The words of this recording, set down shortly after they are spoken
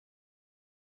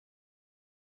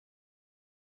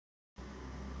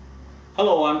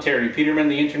Hello, I'm Terry Peterman,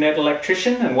 the Internet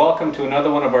Electrician, and welcome to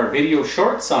another one of our video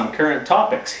shorts on current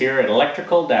topics here at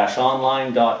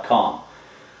electrical-online.com.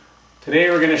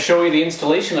 Today we're going to show you the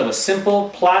installation of a simple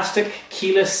plastic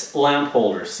keyless lamp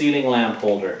holder, ceiling lamp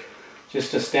holder.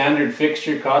 Just a standard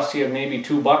fixture, costs you maybe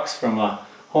 $2 from a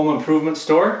home improvement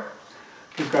store.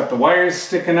 We've got the wires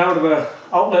sticking out of the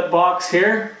outlet box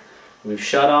here. We've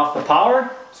shut off the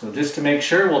power, so just to make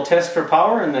sure we'll test for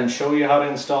power and then show you how to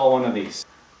install one of these.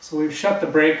 So we've shut the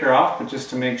breaker off, but just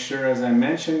to make sure, as I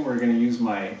mentioned, we're going to use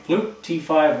my Fluke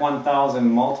T5 1000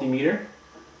 multimeter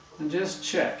and just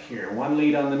check here. One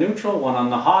lead on the neutral, one on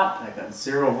the hot. I got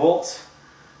 0 volts.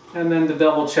 And then to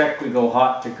double check, we go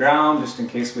hot to ground just in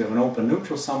case we have an open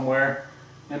neutral somewhere.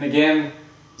 And again,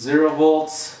 0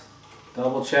 volts,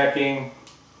 double checking.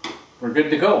 We're good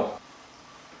to go.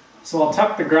 So I'll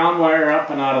tuck the ground wire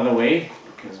up and out of the way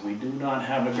because we do not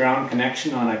have a ground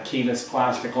connection on a keyless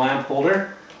plastic lamp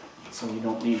holder. So you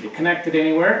don't need to connect it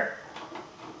anywhere.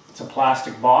 It's a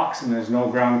plastic box and there's no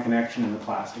ground connection in the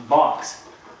plastic box.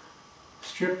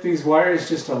 Strip these wires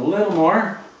just a little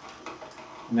more,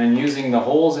 and then using the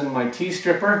holes in my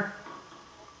T-stripper,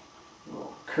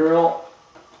 we'll curl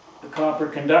the copper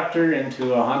conductor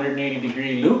into a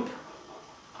 180-degree loop.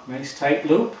 Nice tight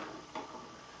loop.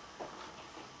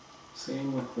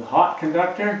 Same with the hot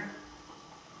conductor.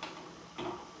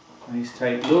 Nice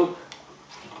tight loop.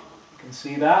 You can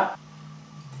see that.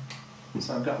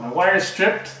 So I've got my wires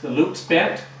stripped, the loop's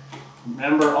bent.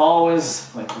 Remember always,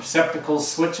 like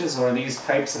receptacles, switches, or these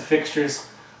types of fixtures,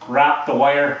 wrap the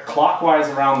wire clockwise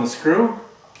around the screw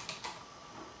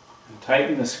and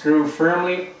tighten the screw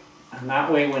firmly, and that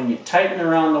way when you tighten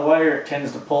around the wire it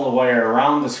tends to pull the wire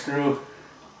around the screw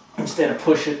instead of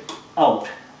push it out.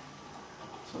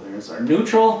 So there's our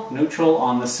neutral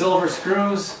on the silver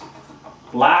screws,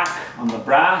 black on the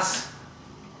brass.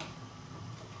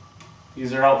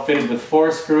 These are outfitted with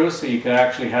 4 screws, so you could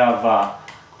actually have a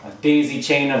daisy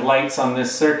chain of lights on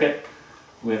this circuit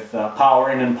with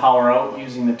power in and power out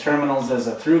using the terminals as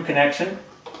a through connection.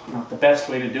 Not the best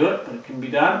way to do it, but it can be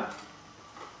done.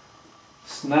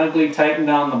 Snugly tighten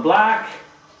down the black.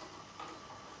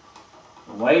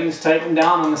 The white is tightened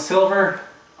down on the silver.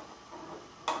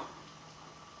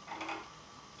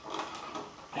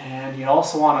 And you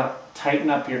also want to tighten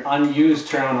up your unused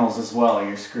terminals as well,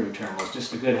 your screw terminals.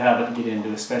 Just a good habit to get into,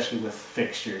 especially with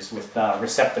fixtures, with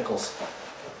receptacles.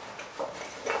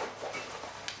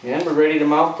 And we're ready to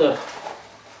mount the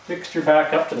fixture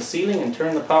back up to the ceiling and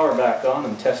turn the power back on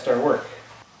and test our work.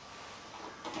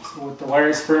 So with the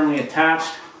wires firmly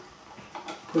attached,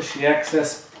 push the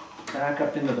excess back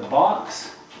up into the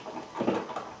box.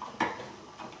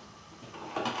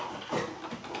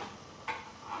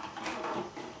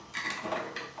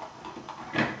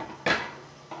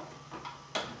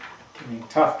 Getting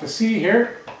tough to see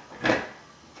here.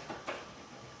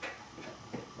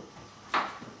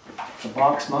 The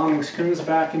box mounting screws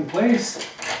back in place.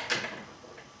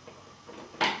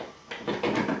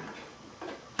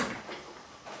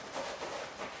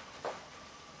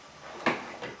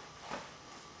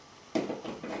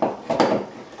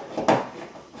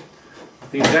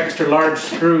 These extra large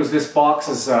screws, this box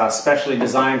is specially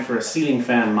designed for a ceiling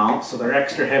fan mount, so they're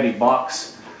extra heavy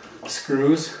box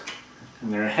screws.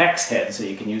 And they're a hex head, so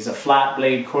you can use a flat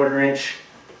blade 1/4 inch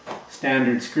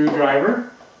standard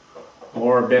screwdriver,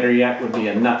 or better yet would be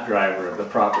a nut driver of the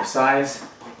proper size.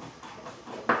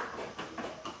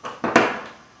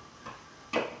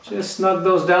 Just snug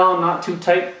those down, not too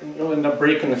tight, and you'll end up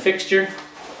breaking the fixture.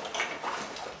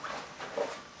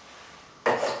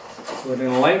 Put in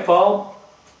a light bulb,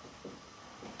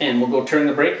 and we'll go turn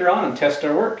the breaker on and test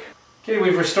our work. Okay,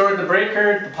 we've restored the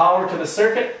breaker, the power to the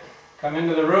circuit. Come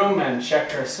into the room and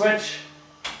check our switch,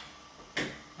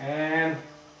 and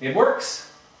it works.